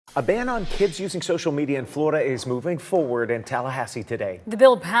A ban on kids using social media in Florida is moving forward in Tallahassee today. The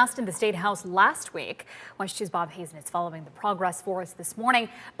bill passed in the State House last week. WESH 2's Bob Hazen is following the progress for us this morning.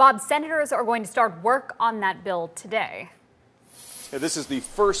 Bob, senators are going to start work on that bill today. Yeah, this is the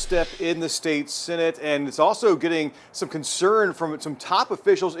first step in the state Senate, and it's also getting some concern from some top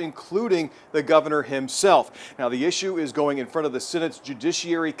officials, including the governor himself. Now, the issue is going in front of the Senate's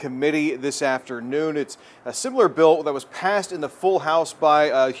Judiciary Committee this afternoon. It's a similar bill that was passed in the full House by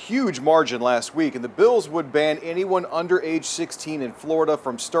a huge margin last week, and the bills would ban anyone under age 16 in Florida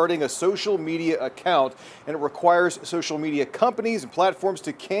from starting a social media account, and it requires social media companies and platforms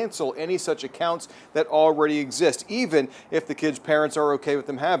to cancel any such accounts that already exist, even if the kid's parents are okay with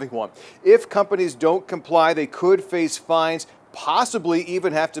them having one. If companies don't comply, they could face fines, possibly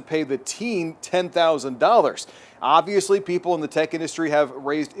even have to pay the teen $10,000. Obviously, people in the tech industry have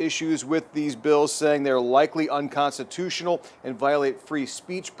raised issues with these bills, saying they're likely unconstitutional and violate free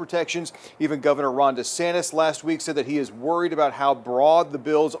speech protections. Even Governor Ron DeSantis last week said that he is worried about how broad the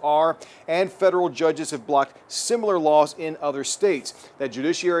bills are, and federal judges have blocked similar laws in other states. That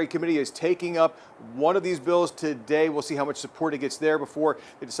Judiciary Committee is taking up one of these bills today. We'll see how much support it gets there before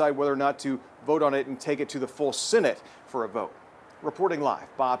they decide whether or not to vote on it and take it to the full Senate for a vote. Reporting live,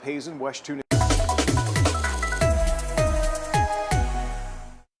 Bob Hazen, WESH 2 News.